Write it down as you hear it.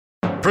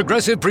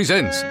Progressive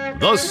presents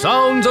The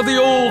Sounds of the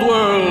Old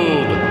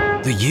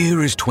World. The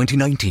year is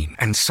 2019,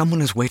 and someone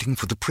is waiting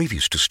for the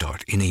previews to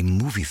start in a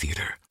movie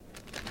theater.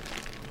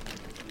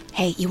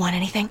 Hey, you want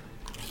anything?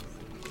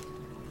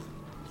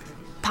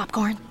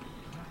 Popcorn?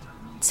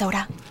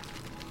 Soda?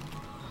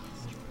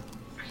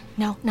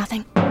 No,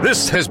 nothing?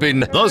 This has been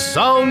The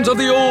Sounds of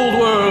the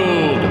Old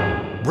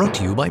World. Brought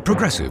to you by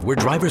Progressive, where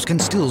drivers can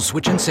still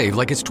switch and save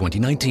like it's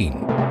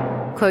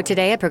 2019. Quote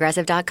today at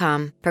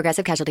Progressive.com.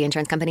 Progressive Casualty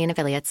Insurance Company and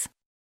Affiliates.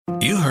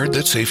 You heard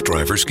that safe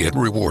drivers get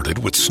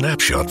rewarded with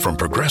Snapshot from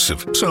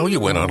Progressive, so you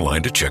went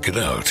online to check it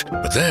out.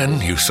 But then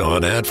you saw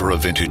an ad for a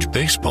vintage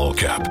baseball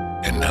cap,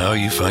 and now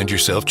you find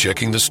yourself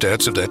checking the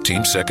stats of that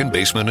team's second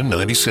baseman in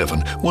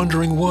 '97,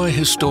 wondering why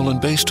his stolen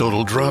base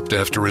total dropped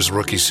after his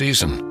rookie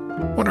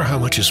season. Wonder how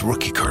much his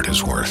rookie card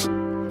is worth.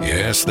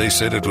 Yes, they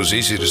said it was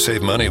easy to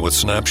save money with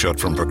Snapshot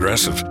from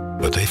Progressive,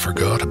 but they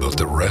forgot about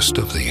the rest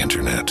of the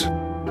internet.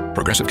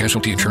 Progressive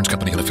Casualty Insurance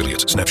Company and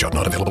Affiliates. Snapshot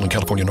not available in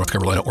California, North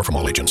Carolina, or from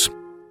all agents.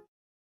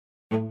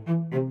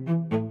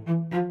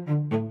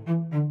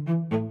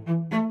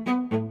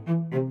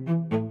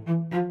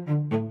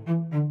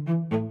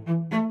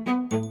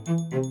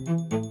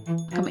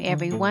 Welcome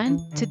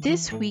everyone to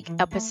this week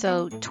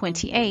episode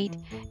 28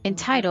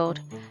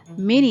 entitled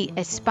Many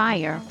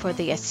Aspire for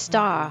the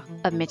Star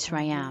of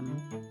Mitzrayim.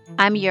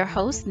 I'm your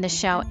host,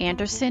 Nichelle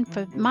Anderson,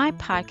 for my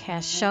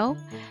podcast show,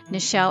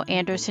 Nichelle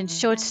Anderson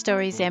Short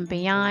Stories and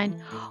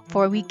Beyond,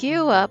 for we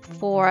gear up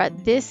for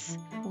this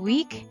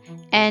week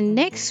and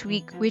next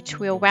week, which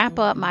will wrap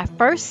up my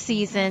first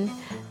season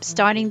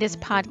starting this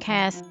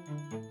podcast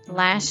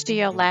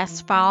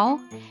last fall.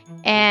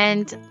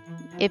 And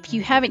if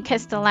you haven't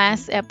catch the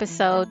last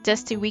episode,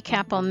 just to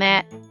recap on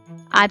that,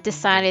 I've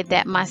decided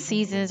that my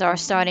seasons are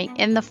starting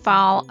in the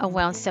fall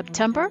around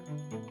September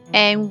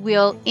and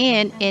will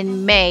end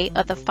in May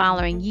of the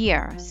following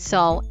year.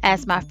 So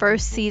as my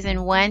first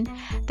season one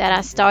that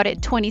I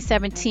started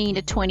 2017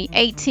 to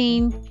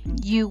 2018,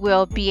 you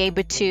will be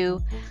able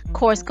to, of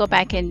course, go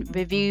back and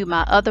review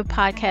my other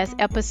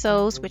podcast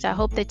episodes, which I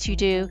hope that you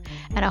do,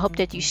 and I hope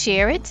that you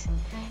share it.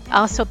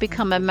 Also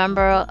become a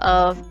member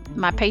of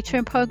my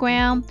Patreon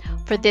program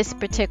for this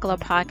particular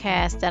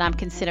podcast that I'm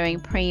considering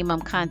premium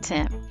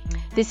content.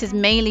 This is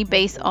mainly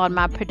based on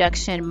my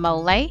production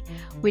Mole,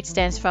 which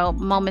stands for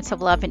Moments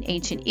of Love in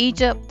Ancient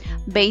Egypt,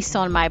 based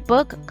on my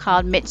book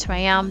called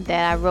Mitzrayim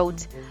that I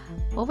wrote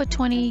over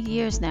 20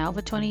 years now,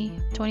 over 20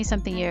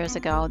 something years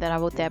ago that I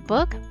wrote that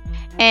book,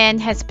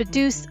 and has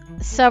produced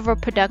several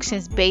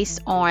productions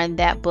based on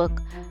that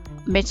book,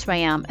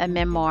 Mitzrayim, a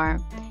memoir.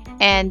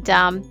 And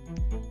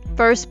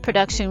first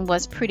production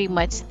was pretty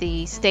much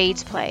the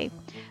stage play,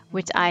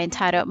 which I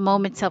entitled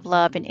Moments of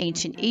Love in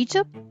Ancient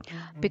Egypt,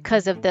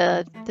 because of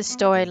the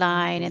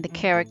storyline and the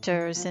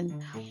characters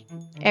and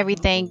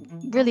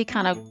everything really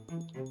kind of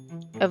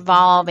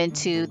evolve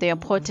into the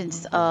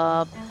importance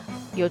of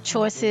your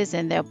choices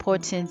and the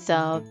importance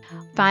of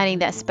finding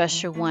that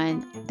special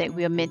one that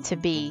we're meant to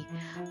be.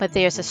 But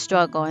there's a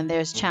struggle and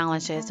there's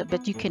challenges,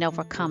 but you can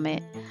overcome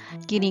it,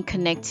 getting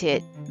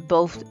connected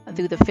both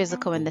through the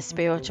physical and the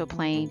spiritual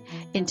plane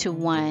into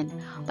one.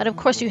 But of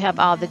course you have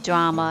all the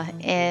drama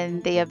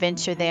and the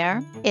adventure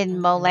there in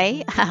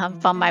Mole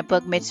from my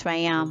book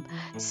Mitzrayim.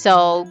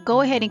 So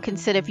go ahead and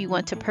consider if you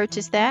want to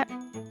purchase that.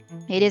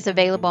 It is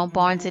available on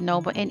Barnes &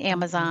 Noble and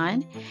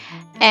Amazon.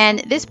 And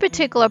this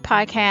particular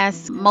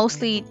podcast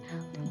mostly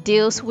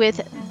deals with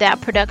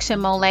that production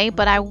Mole,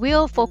 but I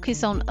will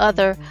focus on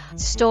other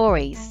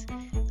stories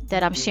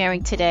that I'm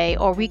sharing today,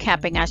 or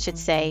recapping I should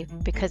say,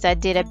 because I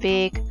did a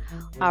big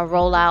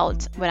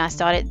rollout when I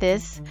started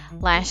this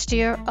last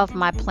year of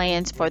my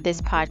plans for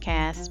this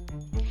podcast.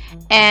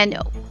 And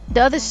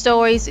the other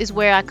stories is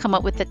where I come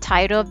up with the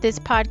title of this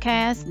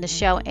podcast,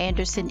 Nichelle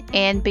Anderson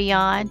and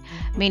Beyond,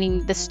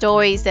 meaning the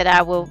stories that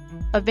I will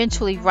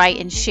eventually write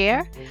and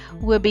share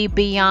will be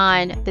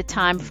beyond the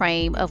time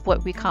frame of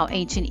what we call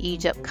ancient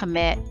Egypt,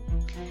 Kemet,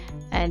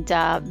 and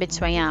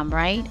Mitzrayim,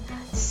 right?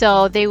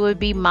 So they would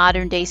be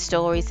modern day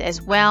stories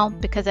as well,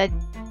 because I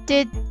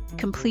did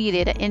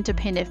completed an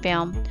independent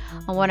film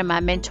on one of my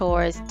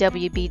mentors,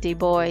 W.B. Du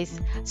Bois.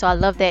 So I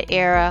love that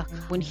era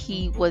when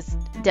he was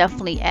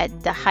definitely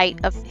at the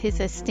height of his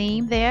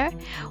esteem there,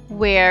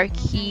 where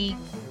he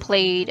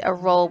played a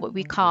role what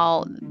we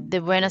call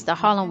the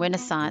Harlem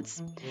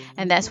Renaissance,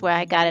 and that's where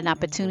I got an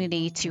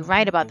opportunity to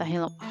write about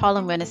the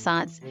Harlem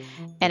Renaissance,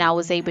 and I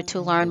was able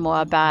to learn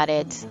more about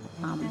it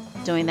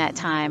during that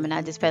time, and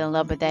I just fell in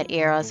love with that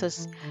era. So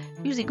it's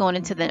usually going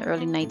into the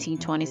early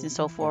 1920s and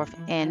so forth,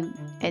 and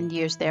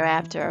years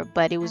thereafter.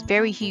 But it was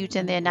very huge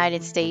in the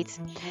United States,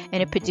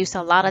 and it produced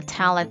a lot of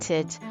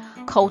talented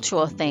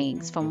cultural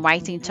things, from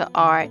writing to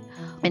art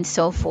and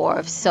so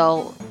forth.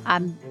 So I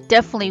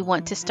definitely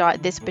want to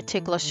start this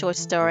particular short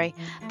story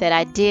that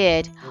I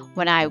did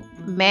when I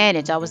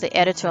was the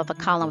editor of the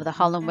column of the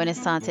Harlem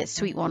Renaissance at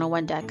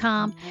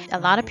Sweet101.com. A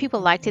lot of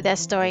people liked that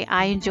story.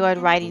 I enjoyed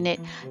writing it.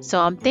 So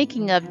I'm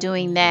thinking of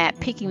doing that,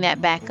 picking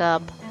that back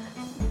up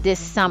this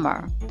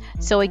summer.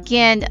 So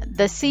again,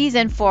 the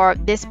season for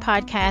this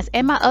podcast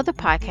and my other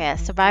podcast,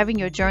 Surviving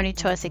Your Journey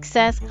Toward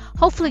Success,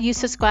 hopefully you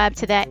subscribed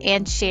to that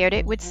and shared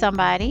it with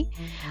somebody.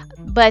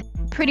 But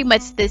pretty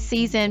much the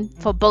season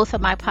for both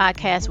of my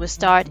podcasts will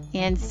start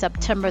in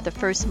September, the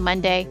first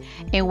Monday,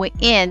 and will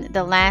end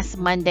the last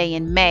Monday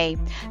in May.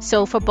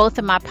 So for both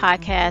of my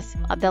podcasts,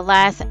 the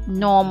last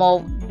normal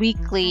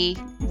weekly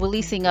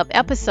releasing of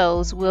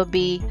episodes will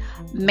be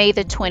May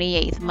the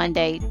 28th,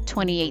 Monday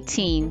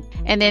 2018.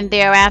 And then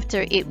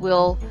thereafter it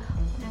will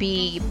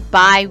be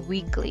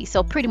bi-weekly.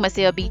 So pretty much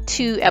there'll be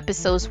 2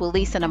 episodes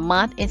released in a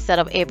month instead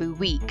of every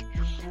week.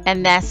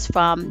 And that's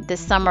from the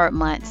summer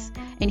months.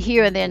 And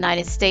here in the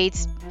United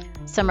States,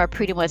 summer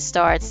pretty much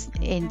starts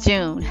in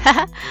June.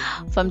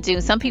 From June.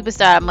 Some people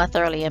start a month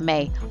early in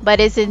May. But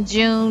it's in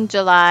June,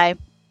 July,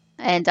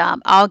 and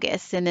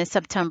August. And then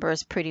September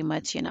is pretty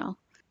much,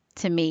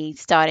 to me,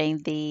 starting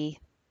the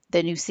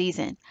new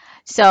season.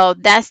 So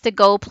that's the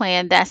goal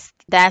plan. That's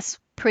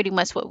pretty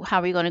much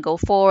how we're going to go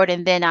forward.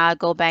 And then I'll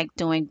go back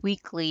doing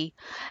weekly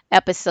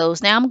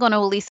episodes. Now I'm going to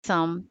release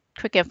some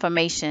quick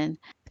information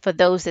for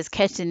those that's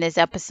catching this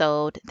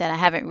episode that I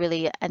haven't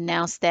really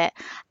announced, that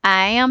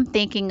I am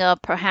thinking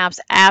of perhaps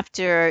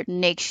after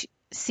next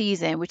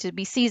season, which would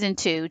be season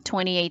 2,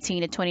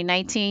 2018 to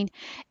 2019,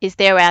 is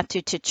thereafter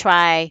to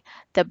try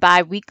the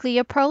bi-weekly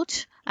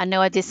approach. I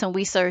know I did some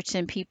research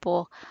and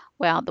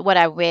what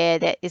I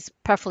read, that is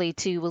preferably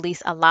to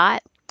release a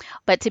lot.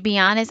 But to be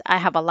honest, I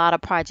have a lot of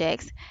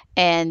projects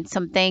and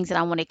some things that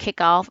I want to kick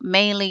off.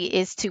 Mainly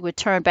is to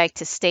return back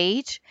to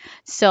stage.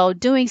 So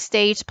doing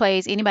stage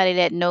plays, anybody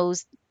that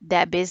knows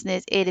that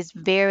business, it is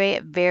very,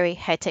 very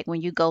hectic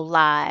when you go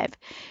live.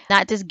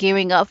 Not just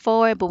gearing up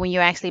for it, but when you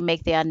actually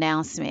make the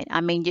announcement.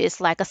 I mean, it's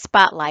like a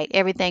spotlight.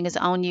 Everything is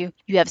on you.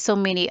 You have so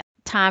many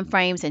time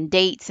frames and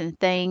dates and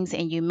things,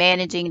 and you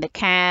managing the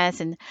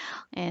cast and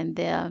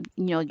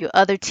your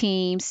other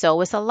teams. So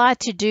it's a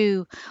lot to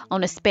do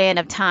on a span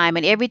of time,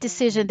 and every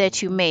decision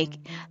that you make,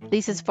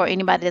 this is for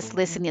anybody that's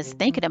listening, is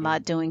thinking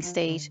about doing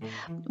stage.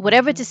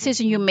 Whatever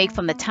decision you make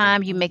from the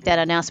time you make that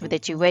announcement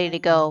that you're ready to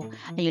go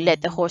and you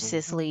let the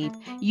horses leave,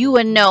 you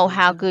will know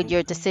how good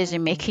your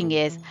decision making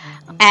is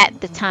at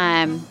the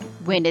time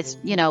when it's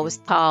it's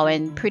tall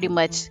and pretty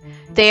much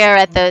there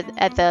at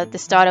the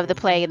start of the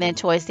play, and then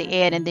towards the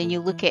end, and then you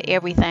look at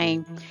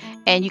everything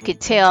and you could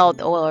tell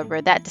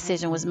where that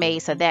decision was made.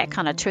 So that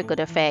kind of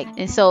trickled effect.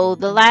 And so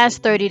the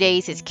last 30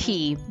 days is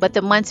key, but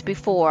the months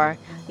before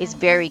is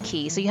very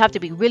key. So you have to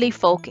be really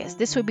focused.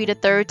 This would be the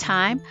 3rd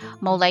time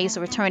Molay is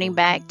returning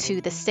back to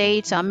the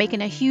stage. So I'm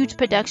making a huge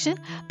production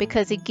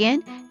because,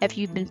 again, if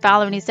you've been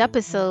following these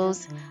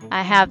episodes,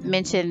 I have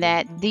mentioned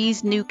that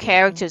these new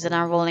characters that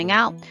I'm rolling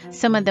out,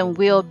 some of them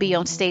will be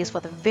on stage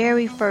for the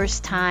very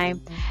first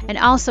time. And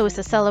also it's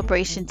a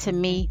celebration to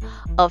me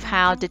of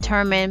how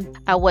determined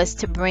I was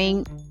to bring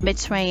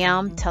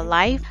Mitzrayim to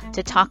life,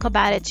 to talk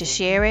about it, to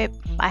share it.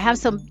 I have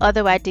some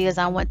other ideas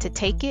I want to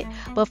take it,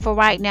 but for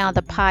right now,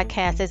 the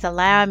podcast is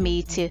allowing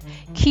me to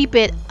keep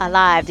it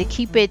alive, to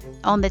keep it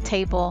on the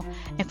table,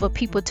 and for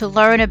people to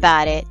learn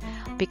about it,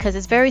 because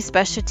it's very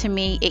special to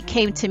me. It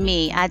came to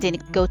me. I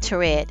didn't go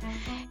to it.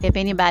 If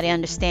anybody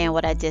understand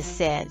what I just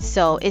said.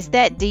 So it's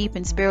that deep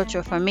and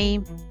spiritual for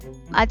me.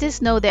 I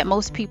just know that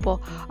most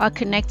people are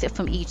connected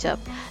from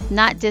Egypt,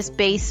 not just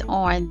based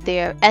on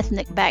their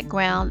ethnic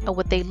background or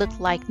what they look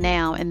like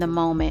now in the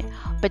moment,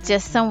 but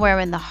just somewhere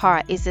in the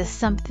heart. Is there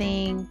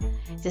something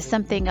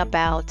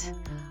about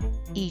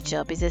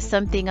Egypt? Is there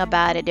something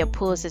about it that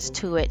pulls us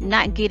to it?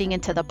 Not getting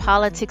into the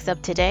politics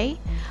of today,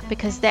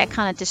 because that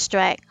kind of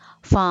distract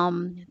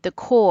from the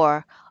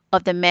core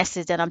of the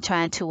message that I'm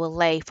trying to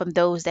relay from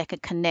those that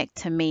could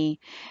connect to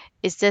me.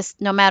 It's just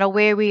no matter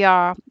where we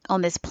are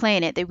on this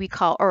planet that we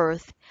call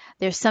Earth,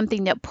 there's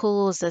something that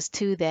pulls us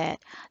to that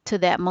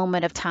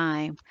moment of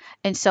time.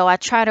 And so I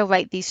try to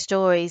write these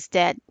stories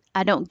that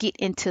I don't get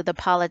into the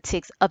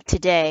politics of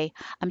today.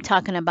 I'm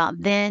talking about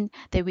then,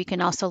 that we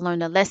can also learn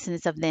the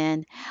lessons of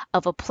then,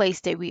 of a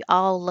place that we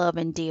all love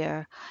and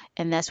dear.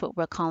 And that's what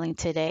we're calling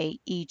today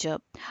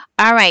Egypt.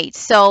 All right,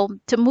 so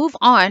to move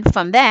on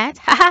from that,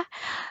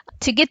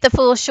 to get the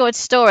full short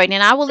story,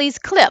 then I will release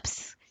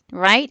clips.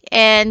 Right?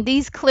 And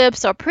these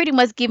clips are pretty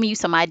much giving you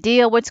some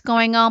idea what's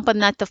going on, but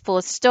not the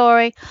full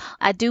story.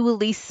 I do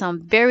release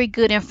some very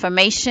good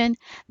information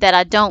that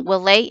I don't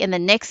relay in the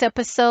next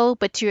episode,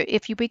 but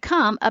if you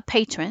become a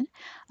patron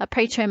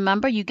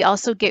member, you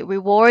also get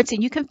rewards,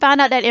 and you can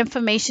find out that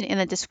information in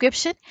the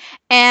description.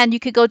 And you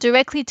could go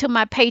directly to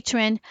my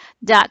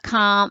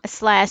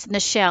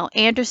patreon.com/Nichelle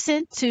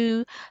Anderson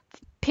to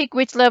pick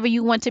which level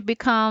you want to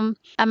become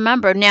a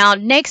member. Now,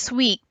 next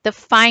week, the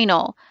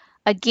final.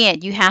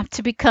 Again, you have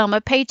to become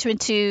a patron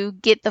to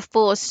get the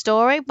full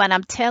story, but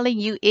I'm telling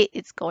you,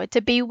 it's going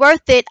to be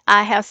worth it.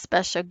 I have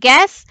special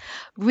guests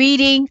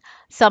reading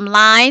some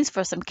lines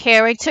for some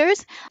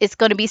characters. It's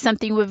going to be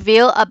something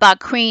revealed about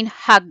Queen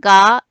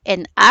Hagar,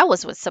 and I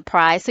was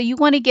surprised. So you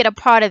want to get a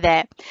part of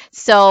that.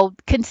 So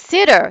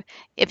consider,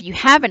 if you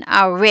haven't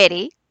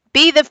already,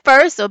 be the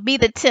first or be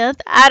the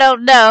 10th. I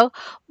don't know.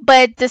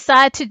 But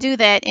decide to do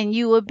that, and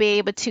you will be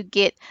able to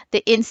get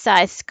the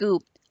inside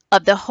scoop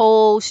of the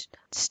whole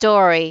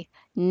story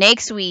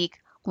next week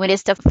when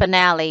it's the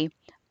finale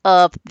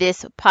of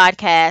this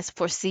podcast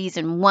for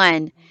season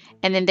 1.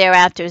 And then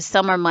thereafter,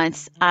 summer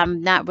months,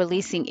 I'm not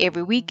releasing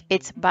every week.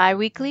 It's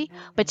bi-weekly,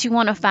 but you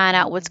want to find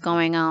out what's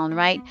going on,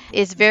 right?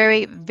 It's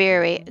very,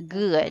 very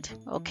good,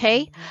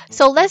 okay?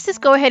 So let's just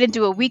go ahead and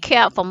do a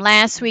recap from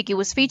last week. It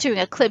was featuring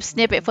a clip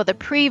snippet for the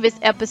previous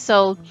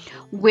episode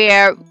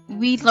where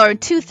we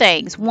learned 2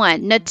 things.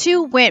 1,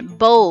 Natu went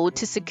bold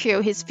to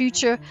secure his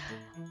future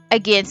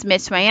against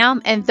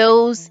Mitzrayim and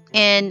those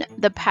in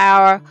the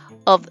power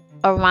of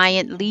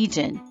Orion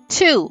Legion.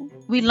 2,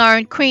 we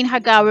learned Queen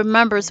Hagar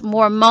remembers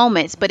more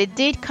moments, but it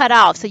did cut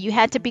off, so you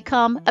had to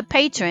become a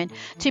patron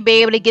to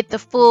be able to get the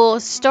full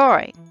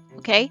story.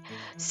 Okay,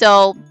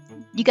 so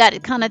you got to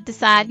kind of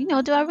decide,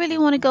 do I really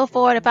want to go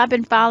for it? If I've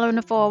been following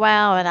her for a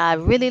while and I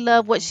really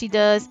love what she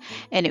does,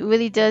 and it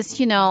really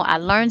does, I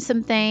learned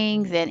some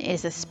things and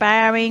is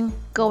aspiring,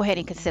 go ahead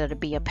and consider to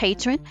be a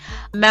patron.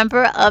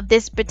 Member of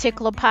this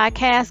particular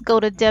podcast, go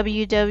to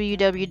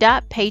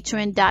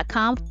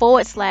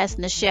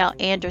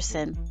www.patreon.com/Nichelle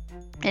Anderson.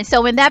 And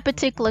so in that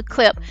particular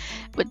clip,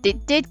 but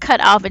it did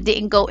cut off and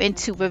didn't go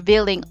into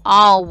revealing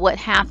all what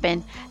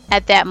happened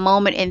at that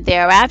moment and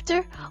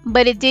thereafter,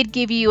 but it did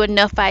give you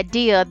enough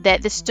idea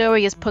that the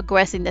story is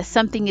progressing, that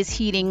something is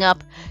heating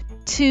up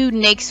to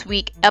next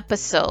week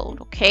episode.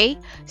 Okay,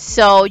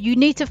 so you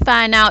need to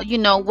find out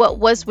what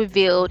was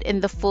revealed in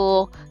the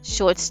full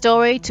short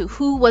story, to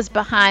who was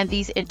behind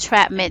these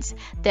entrapments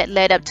that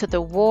led up to the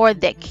war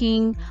that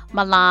King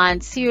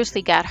Milan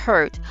seriously got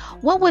hurt.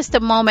 What was the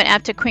moment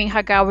after Queen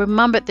Hagar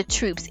remembered the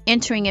troops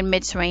entering in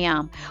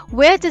Mitzrayim?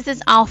 Where does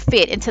this all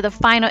fit into the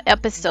final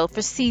episode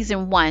for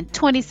season 1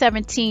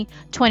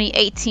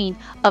 2017-2018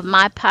 of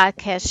my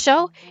podcast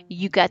show?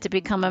 You got to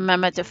become a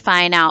member to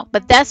find out,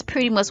 but that's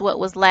pretty much what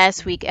was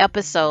last week's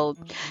episode.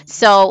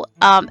 So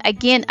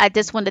again, I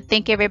just want to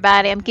thank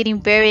everybody. I'm getting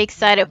very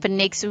excited for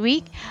next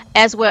week,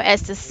 as well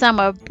as the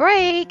summer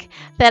break,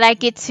 that I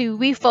get to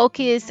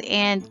refocus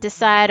and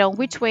decide on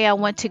which way I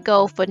want to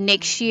go for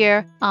next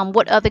year,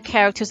 what other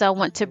characters I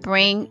want to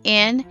bring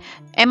in.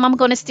 And I'm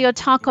going to still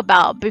talk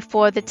about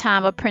before the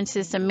time of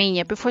Princess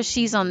Amina, before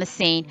she's on the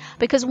scene,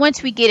 because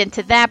once we get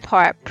into that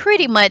part,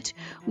 pretty much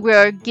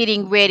we're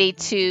getting ready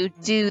to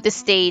do the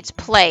stage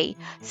play.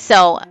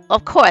 So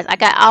of course I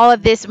got all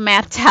of this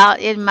mapped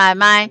out in my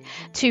mind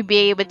to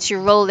be able to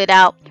roll it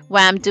out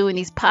while I'm doing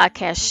these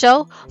podcast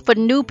show for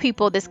new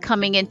people that's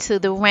coming into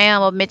the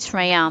realm of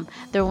Mitzrayim,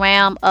 the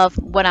realm of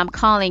what I'm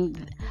calling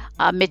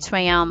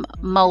Mitzrayim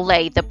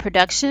Mole, the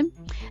production,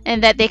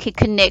 and that they can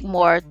connect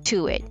more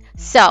to it.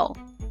 So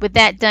with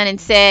that done and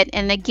said,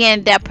 and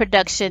again, that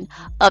production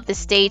of the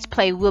stage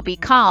play will be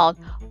called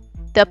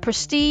The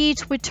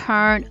Prestige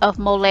Return of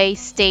Mole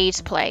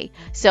Stage Play.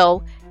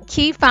 So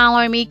keep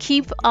following me,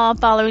 keep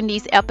following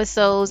these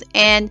episodes,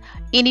 and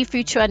any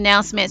future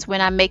announcements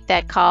when I make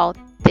that call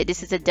that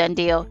this is a done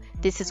deal,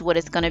 this is what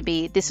it's going to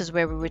be, this is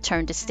where we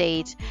return to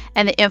stage,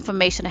 and the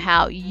information of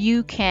how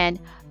you can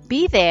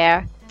be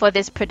there for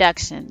this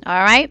production.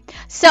 All right,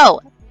 so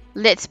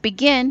let's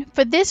begin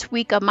for this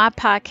week of my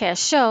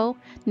podcast show,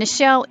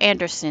 Nichelle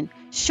Anderson,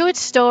 Short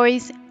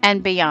Stories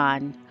and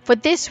Beyond, for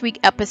this week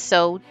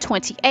episode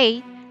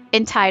 28,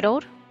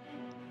 entitled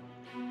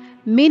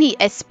Many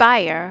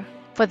Aspire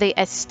for the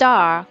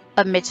Star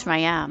of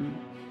Mitzrayim.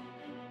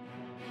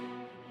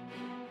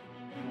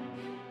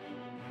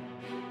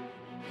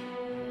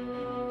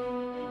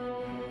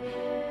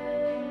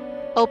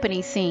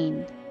 Opening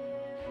scene.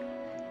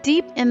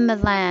 Deep in the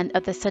land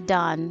of the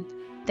Sudan,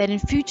 that in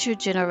future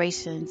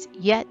generations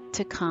yet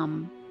to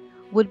come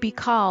would be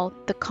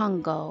called the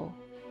Congo,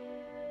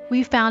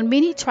 we found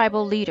many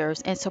tribal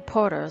leaders and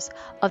supporters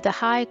of the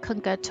High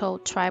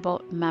Kongeto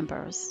tribal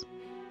members.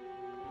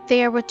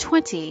 There were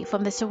 20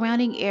 from the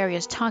surrounding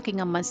areas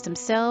talking amongst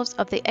themselves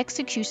of the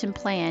execution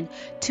plan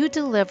to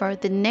deliver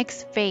the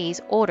next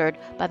phase ordered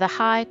by the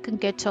High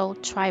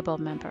Kongeto tribal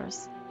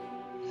members.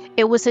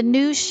 It was a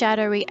new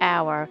shadowy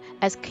hour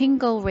as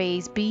Kingo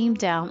rays beamed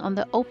down on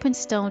the open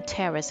stone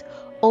terrace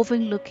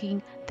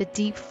overlooking the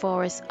deep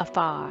forest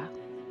afar.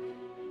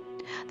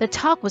 The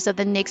talk was of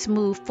the next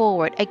move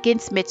forward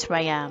against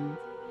Mitzrayim,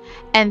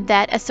 and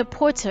that a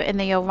supporter in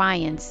the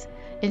Orions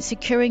in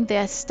securing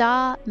their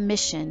star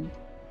mission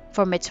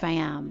for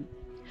Mitzrayim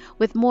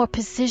with more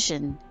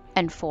precision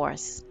and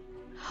force.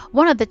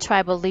 One of the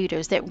tribal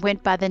leaders that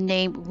went by the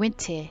name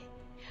Winte,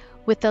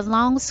 with a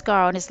long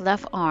scar on his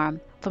left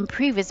arm from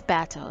previous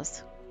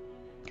battles,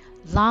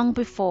 long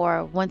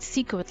before one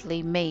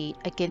secretly made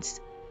against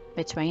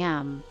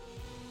Mitzrayim.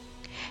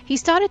 He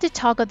started to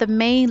talk of the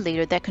main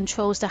leader that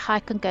controls the High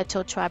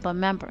Kongeto tribal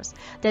members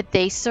that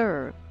they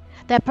serve,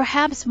 that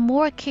perhaps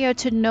more care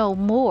to know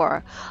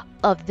more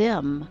of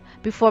them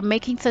before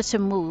making such a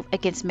move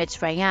against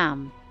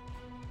Mitzrayim.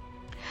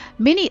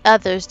 Many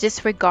others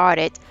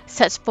disregarded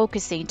such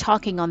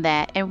talking on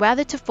that, and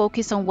rather to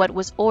focus on what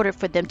was ordered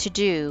for them to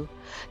do,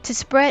 to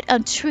spread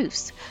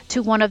untruths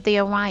to one of the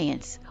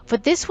Orions, for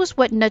this was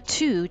what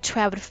Natu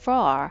traveled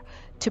far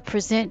to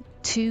present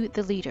to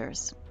the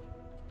leaders.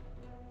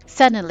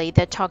 Suddenly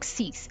their talk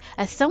ceased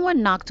as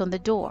someone knocked on the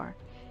door.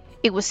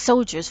 It was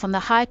soldiers from the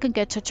High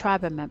Congeto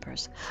tribal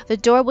members. The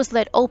door was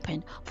let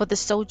open for the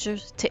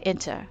soldiers to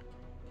enter.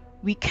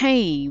 "We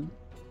came,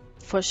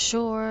 for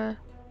sure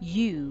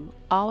you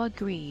all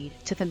agreed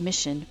to the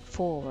mission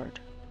forward."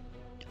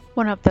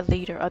 One of the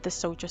leader of the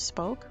soldiers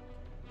spoke.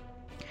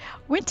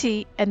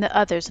 Winty and the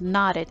others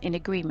nodded in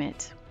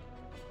agreement.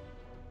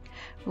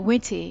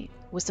 Winty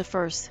was the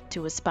first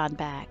to respond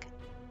back.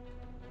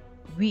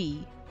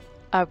 "We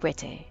are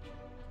ready."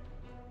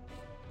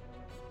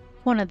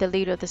 One of the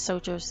leader of the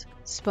soldiers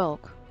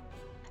spoke.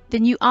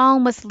 "Then you all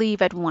must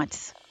leave at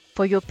once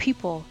for your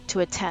people to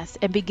attest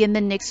and begin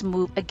the next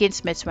move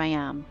against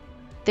Mitzrayim.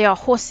 There are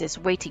horses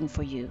waiting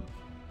for you."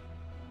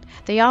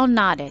 They all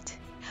nodded.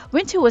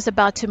 Winter was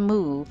about to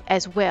move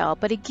as well,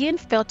 but again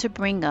felt to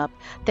bring up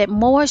that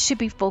more should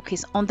be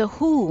focused on the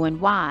who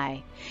and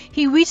why.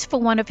 He reached for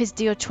one of his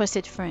dear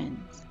trusted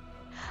friends,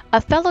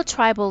 a fellow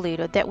tribal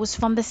leader that was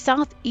from the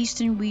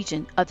southeastern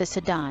region of the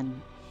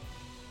Sudan.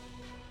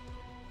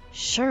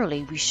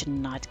 "Surely we should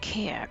not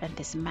care in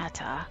this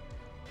matter,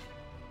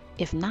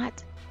 if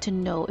not to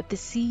know if the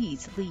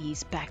seeds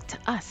leads back to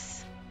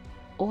us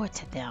or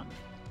to them,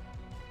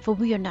 for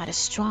we are not as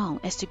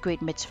strong as the great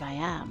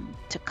Mitzrayim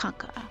to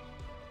conquer."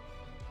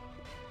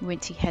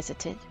 Winty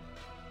hesitated,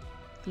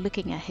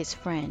 looking at his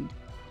friend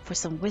for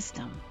some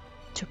wisdom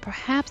to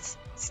perhaps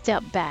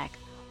step back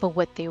for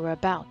what they were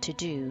about to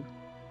do.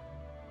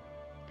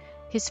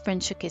 His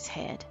friend shook his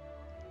head.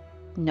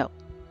 "No,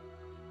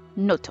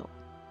 Noto.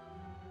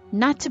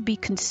 Not to be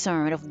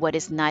concerned of what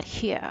is not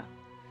here.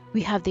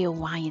 We have the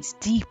Orions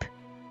deep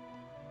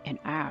in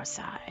our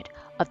side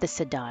of the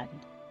Sudan.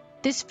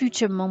 This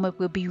future moment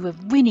will be a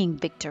winning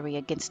victory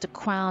against the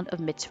crown of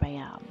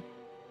Mitzrayim.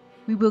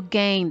 We will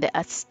gain the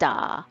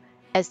Astar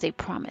as they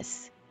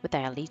promised with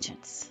our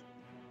allegiance."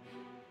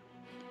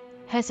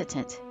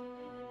 Hesitant,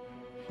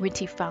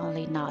 Winty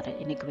finally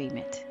nodded in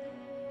agreement.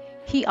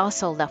 He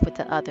also left with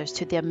the others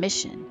to their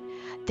mission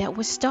that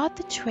would start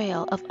the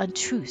trail of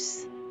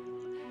untruths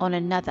on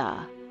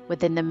another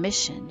within the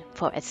mission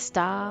for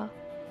Astar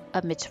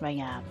of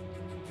Mitzrayim.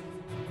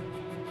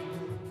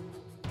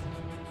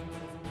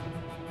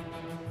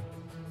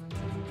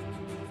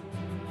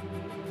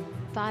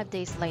 "5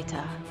 days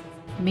later,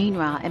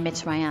 meanwhile in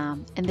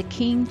Mitzrayim, in the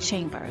king's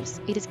chambers,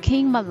 it is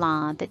King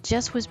Milan that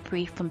just was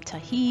briefed from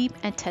Tahib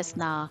and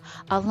Tesna,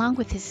 along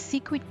with his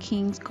secret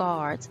king's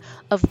guards,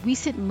 of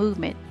recent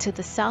movement to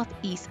the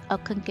southeast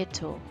of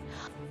Congeto,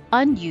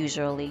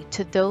 unusually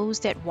to those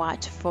that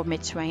watch for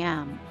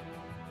Mitzrayim.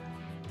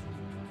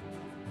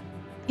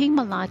 King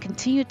Milan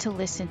continued to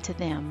listen to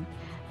them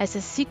as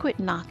a secret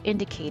knock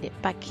indicated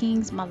by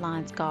King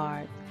Milan's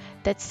guard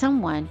that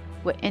someone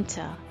would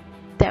enter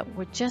that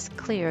were just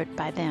cleared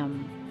by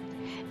them.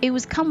 It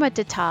was Comrade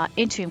Data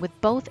entering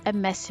with both a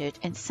message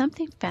and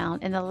something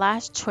found in the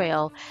last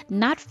trail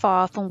not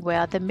far from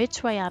where the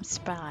Mitzrayim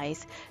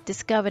spies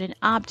discovered an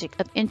object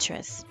of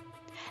interest,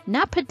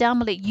 not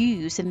predominantly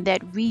used in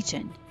that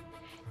region.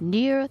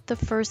 Near the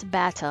first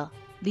battle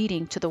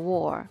leading to the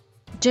war,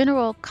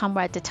 General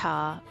Comrade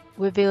Data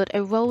revealed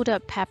a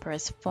rolled-up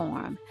papyrus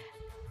form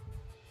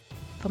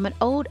from an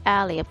old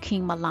ally of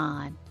King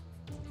Milan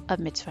of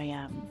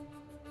Mitzrayim.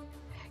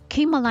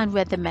 King Milan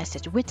read the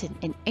message written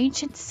in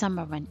ancient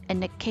Sumerian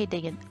and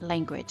Akkadian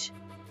language.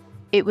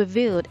 It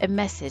revealed a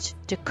message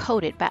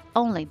decoded by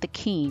only the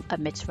king of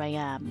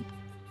Mitzrayim.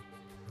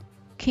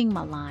 King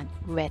Milan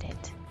read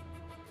it.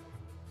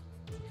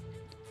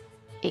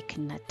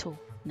 Iknatu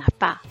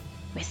nafa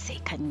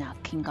wesekana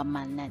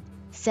kingamanan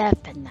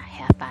sevena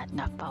hava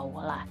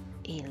nafaula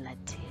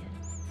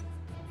elatis.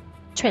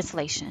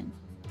 Translation: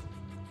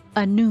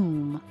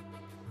 Anum,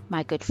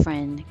 my good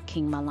friend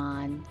King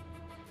Milan,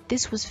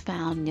 this was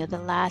found near the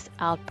last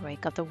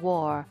outbreak of the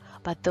war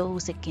by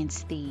those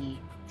against thee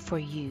for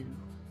you.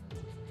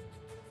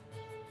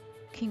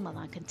 King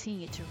Milan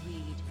continued to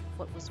read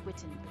what was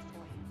written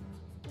before him.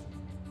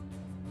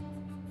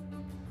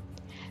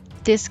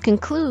 This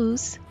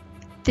concludes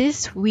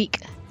this week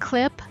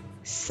clip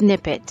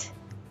snippet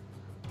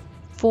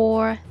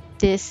for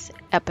this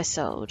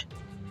episode.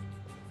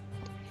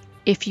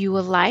 If you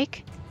would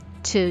like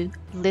to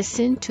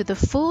listen to the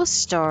full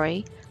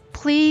story,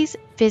 please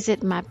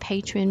visit my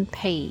Patreon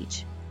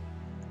page.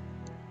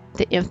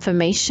 The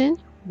information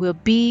will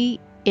be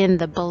in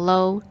the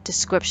below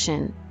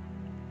description.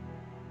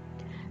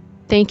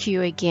 Thank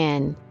you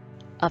again.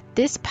 Of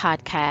this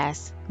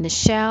podcast,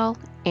 Nichelle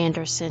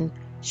Anderson,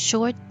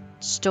 Short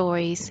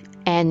Stories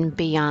and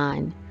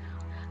Beyond.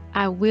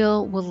 I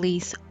will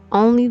release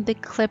only the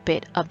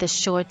clippet of the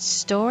short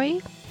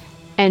story,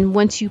 and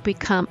once you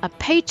become a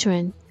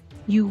patron,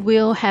 you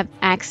will have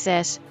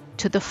access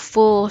to the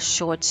full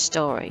short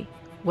story,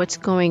 what's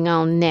going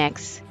on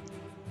next,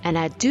 and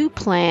I do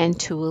plan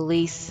to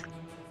release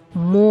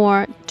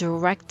more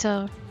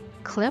director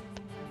clip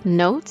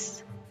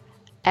notes,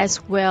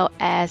 as well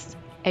as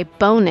a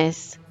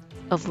bonus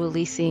of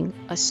releasing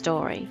a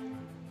story.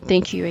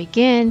 Thank you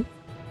again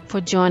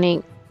for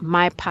joining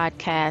my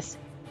podcast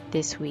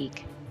this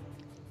week.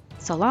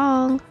 So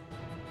long.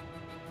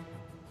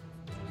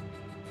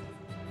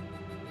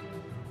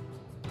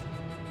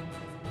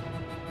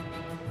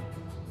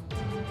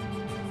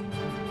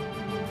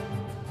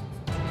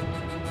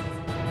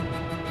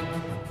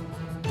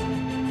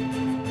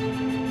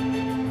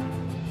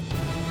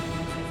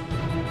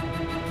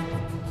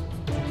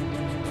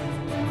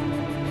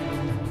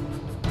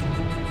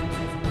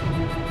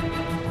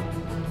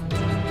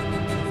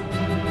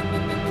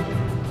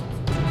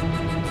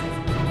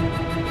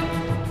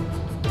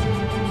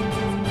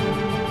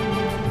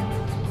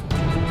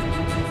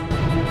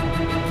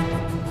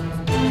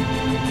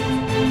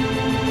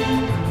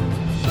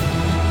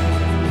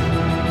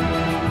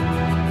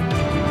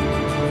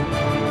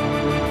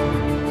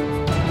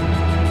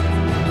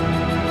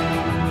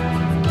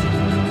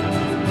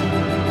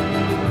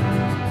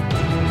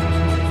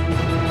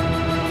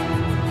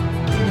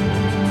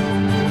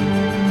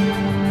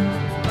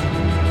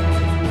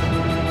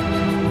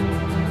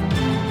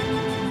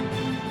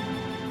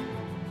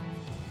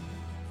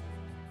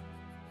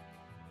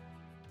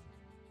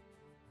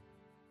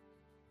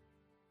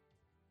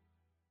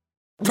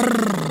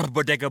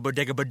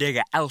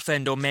 Bodega, Alpha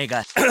and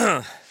Omega.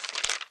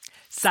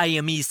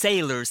 Siamese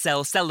sailors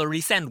sell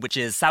celery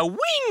sandwiches.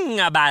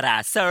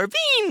 Sawing-a-bada,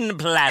 serving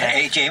platter.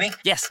 Hey, Jamie?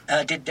 Yes?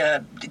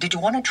 Did you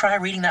want to try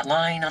reading that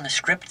line on the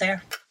script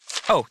there?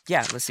 Oh,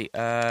 yeah, let's see.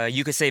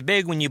 You could save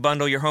big when you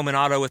bundle your home and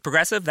auto with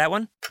Progressive, that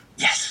one?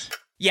 Yes.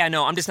 Yeah,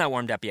 no, I'm just not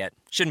warmed up yet.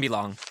 Shouldn't be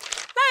long.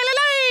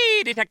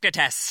 Detector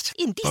test.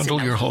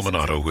 Bundle your home and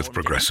auto with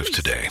Progressive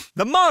today.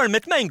 The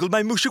marmot mangled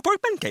my mushu pork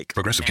pancake.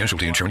 Progressive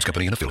Casualty Insurance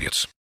Company and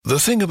Affiliates. The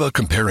thing about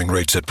comparing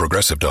rates at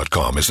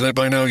Progressive.com is that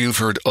by now you've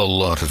heard a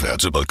lot of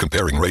ads about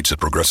comparing rates at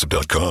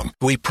Progressive.com.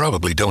 We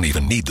probably don't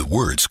even need the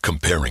words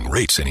comparing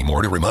rates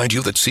anymore to remind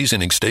you that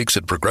seasoning steaks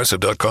at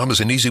Progressive.com is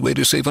an easy way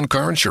to save on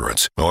car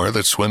insurance, or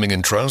that swimming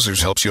in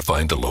trousers helps you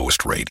find the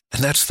lowest rate.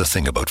 And that's the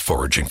thing about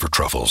foraging for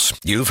truffles.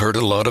 You've heard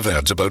a lot of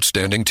ads about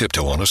standing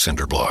tiptoe on a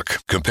cinder block.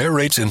 Compare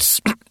rates and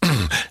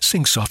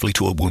sing softly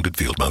to a wounded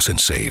field mouse and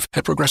save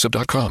at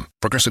Progressive.com.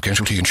 Progressive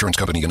Casualty Insurance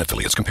Company and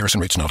Affiliates. Comparison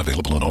rates not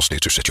available in all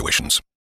states or situations.